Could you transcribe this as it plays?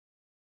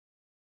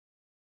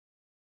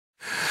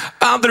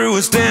I'm through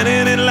with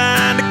standing in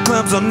line to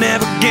clubs I'll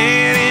never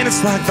get in.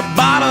 It's like the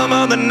bottom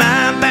of the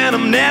ninth and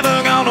I'm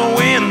never gonna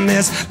win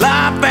this.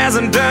 Life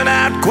hasn't turned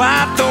out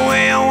quite the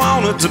way I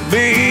want it to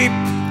be.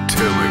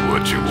 Tell me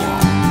what you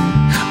want.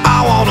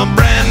 I want a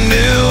brand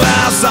new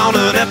house on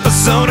an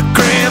episode of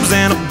Cribs,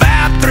 and a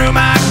bathroom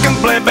I can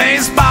play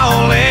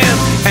baseball in,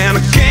 and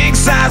a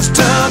king-size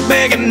tub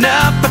big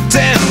enough for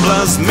 10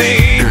 plus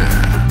me.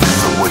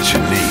 So what you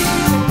need?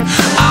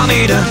 I'll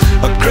need a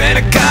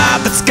credit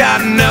card that's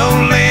got no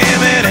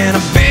limit, and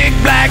a big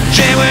black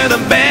jet with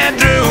a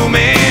bedroom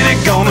in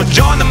it. Gonna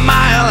join the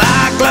Mile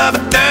High Club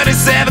at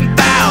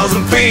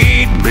 37,000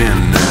 feet.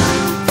 Been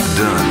there,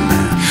 done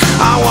that.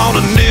 I want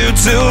a new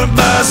tour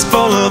bus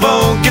full of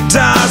old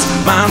guitars,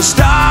 mine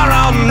star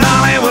on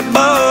Hollywood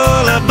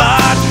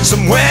Boulevard.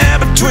 Somewhere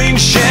between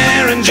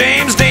Cher and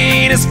James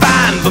Dean is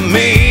fine for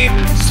me.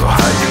 So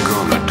how you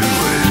gonna do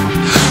it?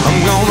 I'm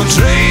gonna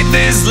trade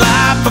this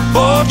life for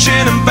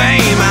fortune and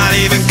fame. I'd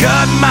even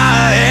cut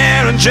my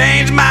hair and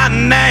change my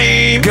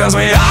name, 'cause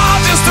we all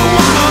just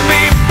wanna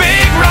be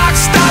big rock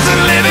stars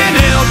and live in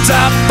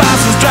hilltop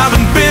bosses,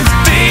 driving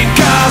 15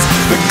 cars.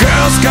 The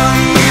girls come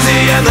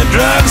easy and the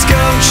drugs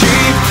come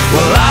cheap.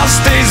 Well, I'll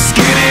stay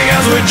skinny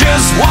 'cause we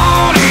just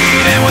won't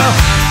eat, and we'll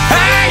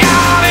hang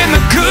out in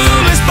the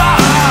coolest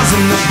bars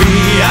and the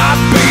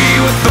VIP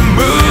with the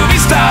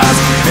movie stars.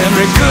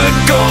 Every good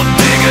gold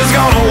digger's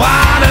gonna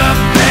wind up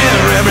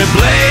there, every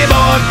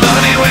playboy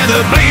bunny with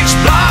the bleached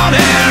blonde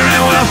hair.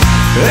 And well,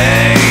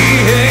 hey,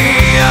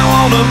 hey, I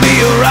wanna be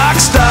a rock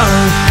star.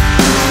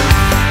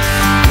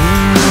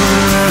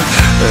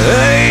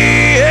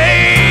 Hey,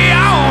 hey,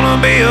 I wanna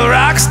be a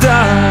rock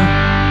star.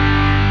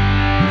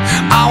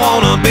 I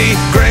wanna be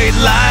great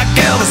like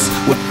Elvis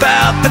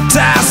without the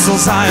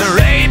tassels. Hire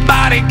 8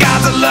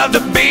 bodyguards that love to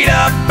beat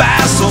up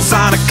assholes.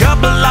 Sign a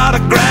couple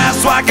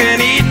autographs so I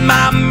can eat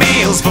my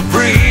meals for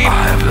free.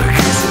 I have the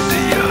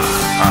quesadilla.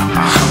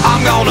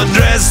 I'm gonna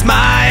dress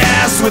my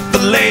ass with the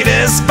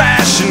latest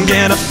fashion,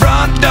 get a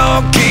front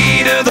door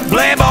key to the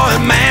Playboy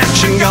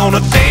mansion.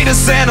 Gonna date a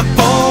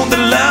centerfold that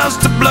loves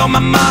to blow my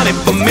money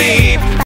for me.